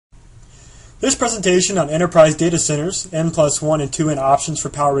This presentation on enterprise data centers, N+1 and 2N options for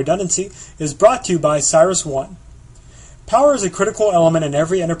power redundancy, is brought to you by CyrusOne. Power is a critical element in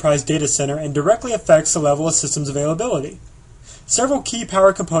every enterprise data center and directly affects the level of systems availability. Several key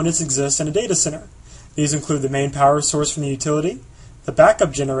power components exist in a data center. These include the main power source from the utility, the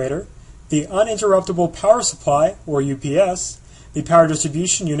backup generator, the uninterruptible power supply, or UPS, the power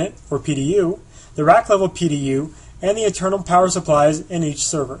distribution unit, or PDU, the rack-level PDU, and the internal power supplies in each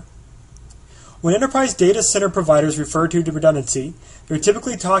server. When enterprise data center providers refer to redundancy, they're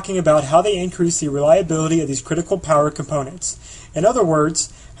typically talking about how they increase the reliability of these critical power components. In other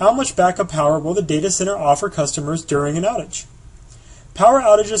words, how much backup power will the data center offer customers during an outage? Power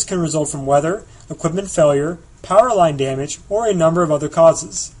outages can result from weather, equipment failure, power line damage, or a number of other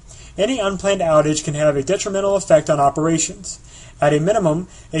causes. Any unplanned outage can have a detrimental effect on operations. At a minimum,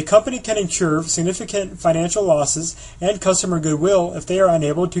 a company can incur significant financial losses and customer goodwill if they are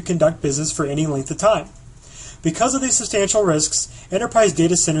unable to conduct business for any length of time. Because of these substantial risks, enterprise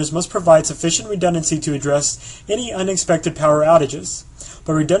data centers must provide sufficient redundancy to address any unexpected power outages.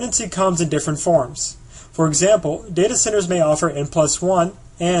 But redundancy comes in different forms. For example, data centers may offer N+1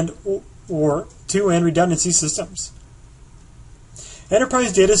 and/or 2N redundancy systems.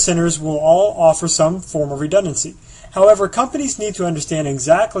 Enterprise data centers will all offer some form of redundancy. However, companies need to understand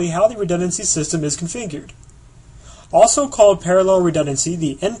exactly how the redundancy system is configured. Also called parallel redundancy,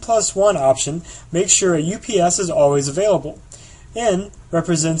 the N+1 option makes sure a UPS is always available. N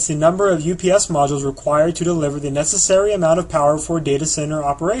represents the number of UPS modules required to deliver the necessary amount of power for data center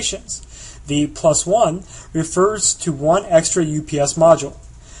operations. The +1 refers to one extra UPS module.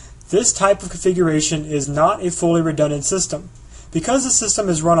 This type of configuration is not a fully redundant system. Because the system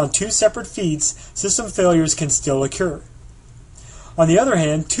is run on two separate feeds, system failures can still occur. On the other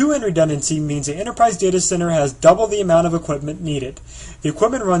hand, 2N redundancy means the enterprise data center has double the amount of equipment needed. The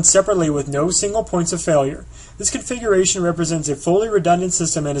equipment runs separately with no single points of failure. This configuration represents a fully redundant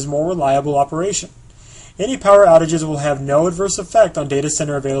system and is more reliable operation. Any power outages will have no adverse effect on data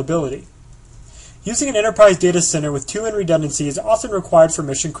center availability. Using an enterprise data center with 2N redundancy is often required for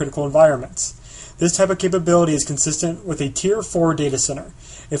mission-critical environments. This type of capability is consistent with a Tier 4 data center,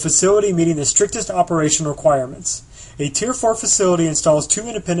 a facility meeting the strictest operational requirements. A Tier 4 facility installs two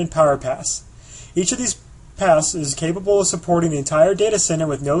independent power paths. Each of these paths is capable of supporting the entire data center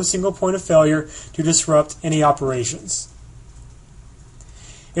with no single point of failure to disrupt any operations.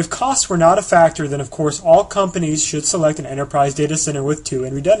 If costs were not a factor, then of course all companies should select an enterprise data center with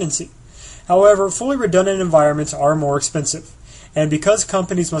 2N redundancy. However, fully redundant environments are more expensive. And because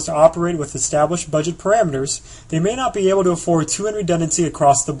companies must operate with established budget parameters, they may not be able to afford 2N redundancy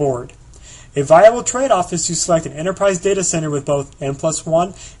across the board. A viable trade-off is to select an enterprise data center with both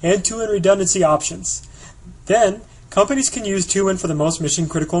N+1 and 2N redundancy options. Then, companies can use 2N for the most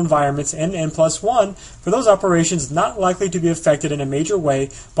mission-critical environments and N+1 for those operations not likely to be affected in a major way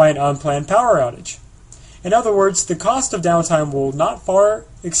by an unplanned power outage. In other words, the cost of downtime will not far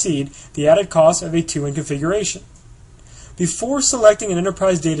exceed the added cost of a 2N configuration. Before selecting an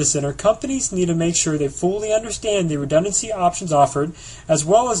enterprise data center, companies need to make sure they fully understand the redundancy options offered, as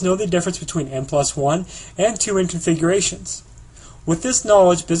well as know the difference between N+1 and 2N configurations. With this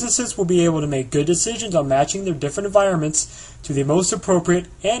knowledge, businesses will be able to make good decisions on matching their different environments to the most appropriate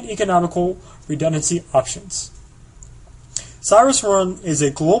and economical redundancy options. CyrusOne is a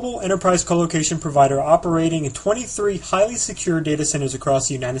global enterprise colocation provider operating in 23 highly secure data centers across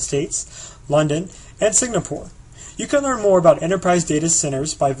the United States, London, and Singapore. You can learn more about enterprise data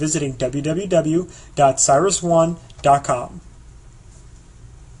centers by visiting www.cyrusone.com.